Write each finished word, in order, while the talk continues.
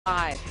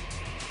5,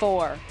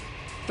 4,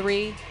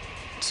 3,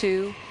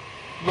 2,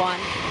 1.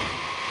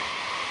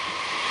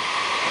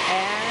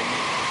 And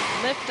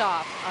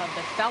liftoff of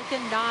the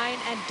Falcon 9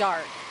 and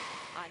DART.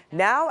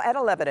 Now at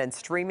 11 and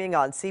streaming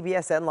on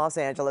CBS in Los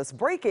Angeles.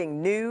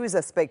 Breaking news,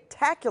 a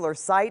spectacular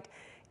sight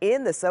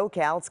in the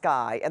SoCal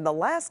sky. In the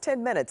last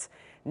 10 minutes,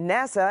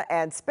 NASA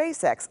and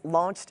SpaceX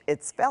launched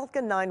its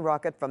Falcon 9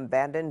 rocket from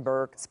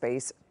Vandenberg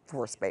Space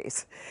Force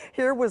Base.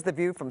 Here was the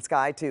view from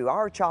Sky 2.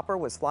 Our chopper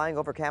was flying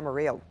over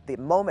Camarillo the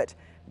moment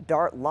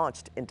DART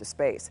launched into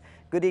space.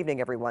 Good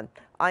evening, everyone.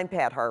 I'm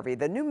Pat Harvey.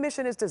 The new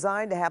mission is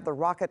designed to have the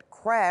rocket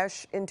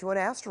crash into an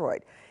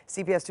asteroid.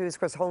 CBS 2's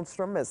Chris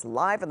Holmstrom is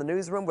live in the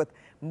newsroom with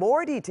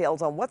more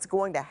details on what's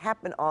going to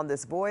happen on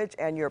this voyage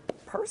and your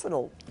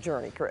personal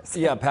journey, Chris.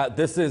 Yeah, Pat,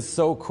 this is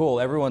so cool.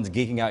 Everyone's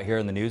geeking out here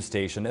in the news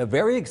station. A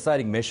very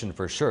exciting mission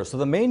for sure. So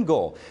the main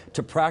goal,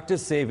 to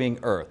practice saving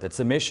Earth. It's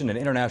a mission an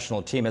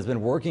international team has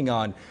been working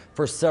on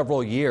for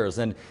several years.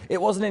 And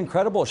it was an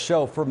incredible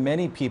show for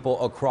many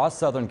people across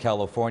Southern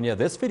California.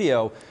 This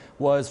video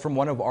was from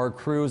one of our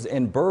crews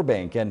in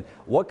Burbank. And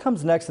what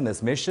comes next in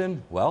this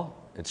mission? Well,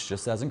 it's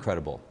just as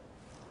incredible.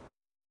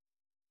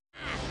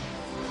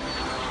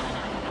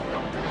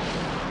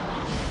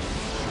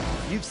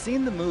 You've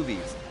seen the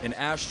movies. An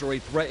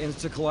asteroid threatens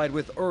to collide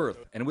with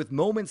Earth, and with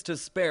moments to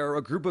spare,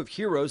 a group of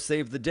heroes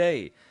save the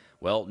day.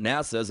 Well,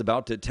 NASA is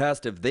about to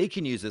test if they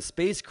can use a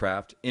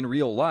spacecraft in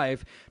real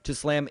life to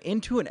slam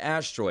into an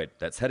asteroid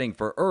that's heading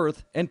for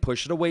Earth and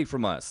push it away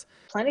from us.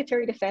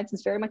 Planetary defense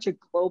is very much a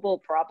global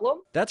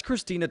problem. That's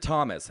Christina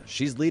Thomas.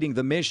 She's leading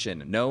the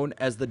mission known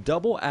as the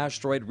Double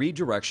Asteroid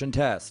Redirection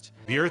Test.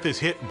 The Earth is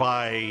hit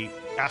by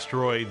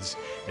asteroids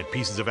and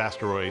pieces of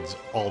asteroids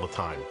all the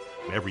time.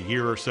 Every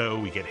year or so,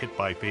 we get hit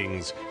by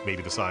things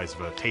maybe the size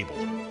of a table.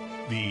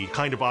 The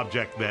kind of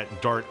object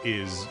that DART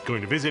is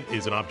going to visit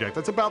is an object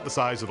that's about the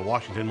size of the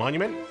Washington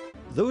Monument.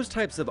 Those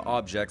types of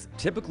objects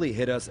typically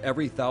hit us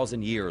every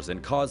 1,000 years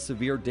and cause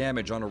severe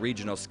damage on a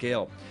regional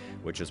scale,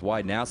 which is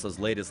why NASA's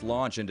latest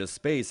launch into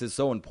space is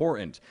so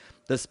important.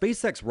 The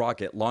SpaceX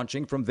rocket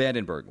launching from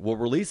Vandenberg will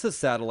release a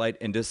satellite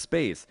into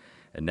space.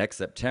 And next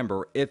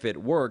September, if it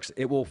works,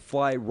 it will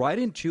fly right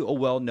into a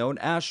well-known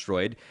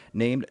asteroid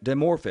named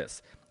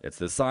Dimorphos. It's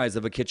the size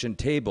of a kitchen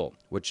table,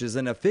 which is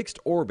in a fixed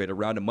orbit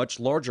around a much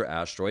larger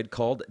asteroid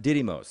called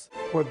Didymos.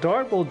 What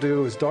DART will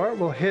do is DART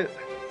will hit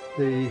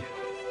the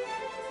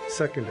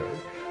secondary.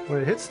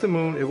 When it hits the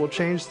moon, it will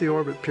change the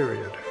orbit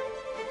period.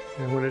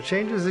 And when it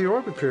changes the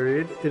orbit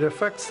period, it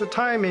affects the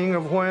timing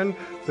of when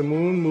the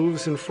moon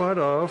moves in front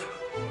of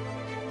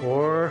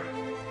or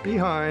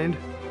behind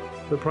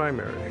the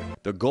primary.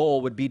 The goal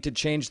would be to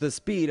change the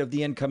speed of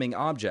the incoming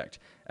object.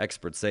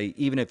 Experts say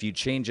even if you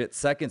change it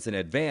seconds in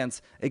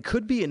advance, it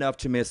could be enough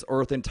to miss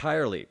Earth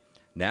entirely.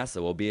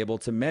 NASA will be able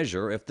to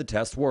measure if the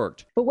test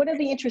worked. But one of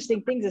the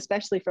interesting things,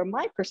 especially from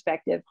my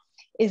perspective,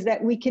 is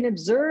that we can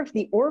observe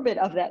the orbit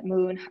of that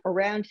moon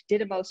around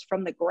Didymos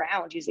from the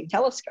ground using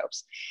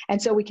telescopes.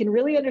 And so we can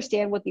really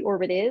understand what the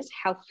orbit is,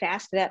 how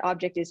fast that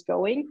object is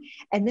going,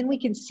 and then we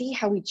can see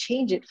how we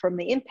change it from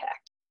the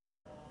impact.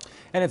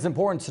 And it's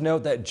important to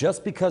note that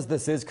just because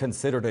this is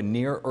considered a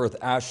near-Earth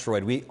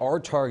asteroid we are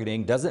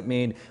targeting doesn't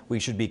mean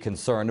we should be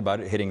concerned about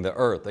it hitting the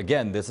Earth.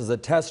 Again, this is a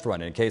test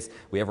run in case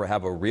we ever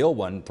have a real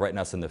one threaten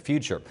us in the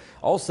future.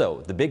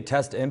 Also, the big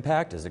test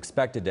impact is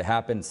expected to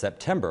happen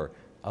September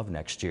of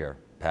next year.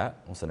 Pat,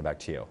 we'll send it back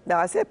to you. Now,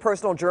 I said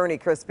personal journey,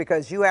 Chris,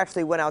 because you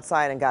actually went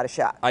outside and got a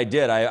shot. I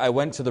did. I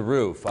went to the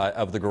roof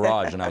of the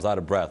garage and I was out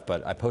of breath,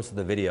 but I posted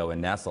the video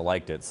and NASA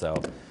liked it,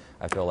 so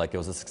I feel like it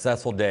was a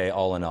successful day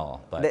all in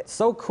all. But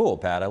so cool,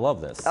 Pat. I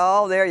love this.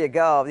 Oh, there you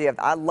go. Yeah,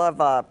 I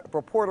love a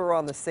reporter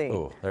on the scene.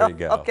 Oh, there you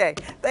go. Okay.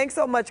 Thanks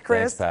so much,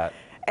 Chris. Thanks,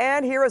 Pat.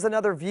 And here is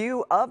another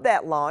view of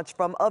that launch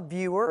from a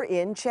viewer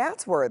in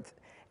Chatsworth.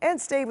 And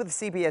stay with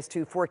CBS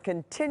 2 for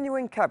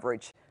continuing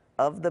coverage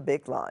of the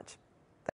big launch.